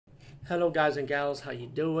Hello, guys and gals. How you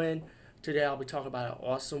doing? Today I'll be talking about an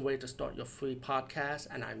awesome way to start your free podcast,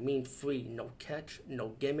 and I mean free. No catch, no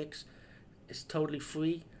gimmicks. It's totally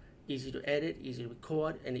free, easy to edit, easy to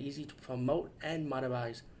record, and easy to promote and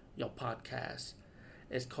monetize your podcast.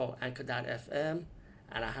 It's called Anchor.fm,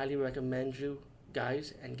 and I highly recommend you,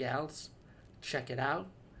 guys and gals, check it out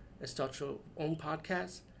and start your own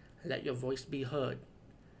podcast and let your voice be heard.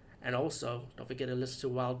 And also, don't forget to listen to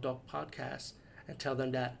Wild Dog Podcast and tell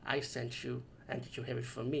them that I sent you and that you hear it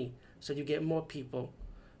from me. So you get more people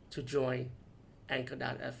to join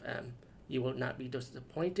Anchor.fm. You will not be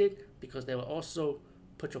disappointed because they will also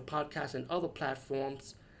put your podcast in other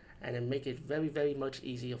platforms and then make it very, very much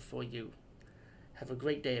easier for you. Have a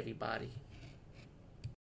great day, everybody.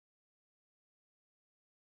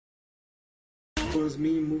 It was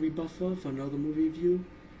me, Movie Buffer, for another movie review,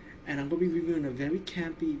 and I'm gonna be reviewing a very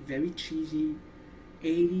campy, very cheesy,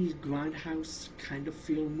 80s grindhouse kind of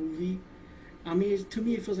feel movie. I mean, to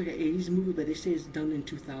me, it feels like an 80s movie, but they say it's done in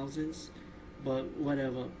 2000s, but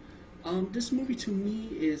whatever. This movie to me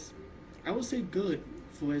is, I would say, good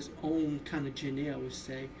for its own kind of genre. I would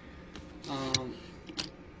say. Um,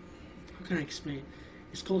 how can I explain?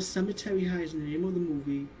 It's called Cemetery High. Is the name of the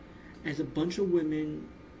movie. As a bunch of women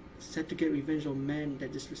set to get revenge on men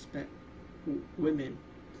that disrespect women,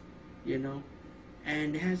 you know.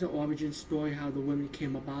 And it has an origin story how the women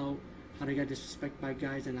came about, how they got disrespected by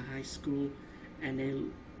guys in the high school, and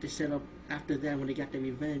they set up after that when they got their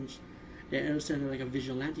revenge, they ended up setting up like a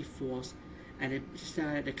vigilante force, and it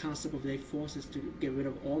decided the concept of their force is to get rid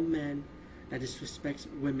of all men that disrespects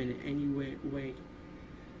women in any way.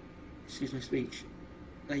 Excuse my speech.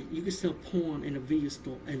 Like you can sell porn in a video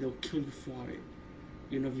store and they'll kill you for it.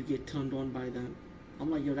 You know if you get turned on by them.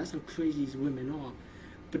 I'm like, yo, that's how crazy these women are.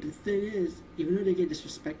 But the thing is, even though they get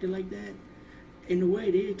disrespected like that, in a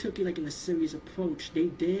way they took it like in a serious approach. They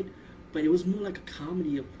did, but it was more like a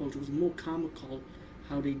comedy approach. It was more comical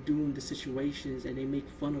how they do in the situations and they make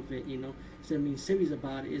fun of it, you know. So I mean serious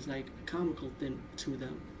about it is like a comical thing to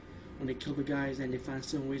them. When they kill the guys and they find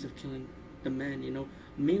certain ways of killing the men, you know.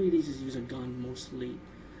 Mainly they just use a gun mostly.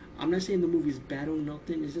 I'm not saying the movie's bad or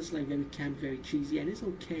nothing. It's just like very camp, very cheesy, and it's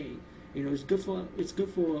okay. You know, it's good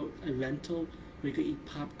for a rental where you can eat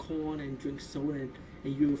popcorn and drink soda, and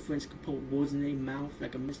you and your friends can put words in their mouth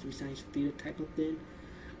like a mystery science theater type of thing.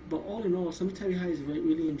 But all in all, Cemetery High is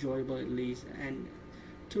really enjoyable at least. And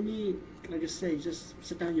to me, like I say, just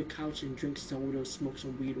sit down on your couch and drink soda, smoke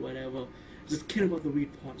some weed, whatever. Just kidding about the weed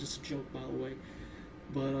part, just a joke by the way.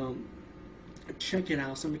 But check it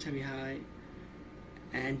out, Cemetery High.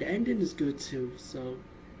 And the ending is good too. So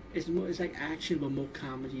it's like action but more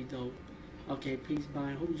comedy though. Okay, peace, bye.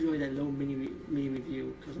 I hope you enjoyed that little mini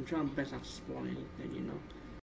review because I'm trying my best not to spoil anything, you know.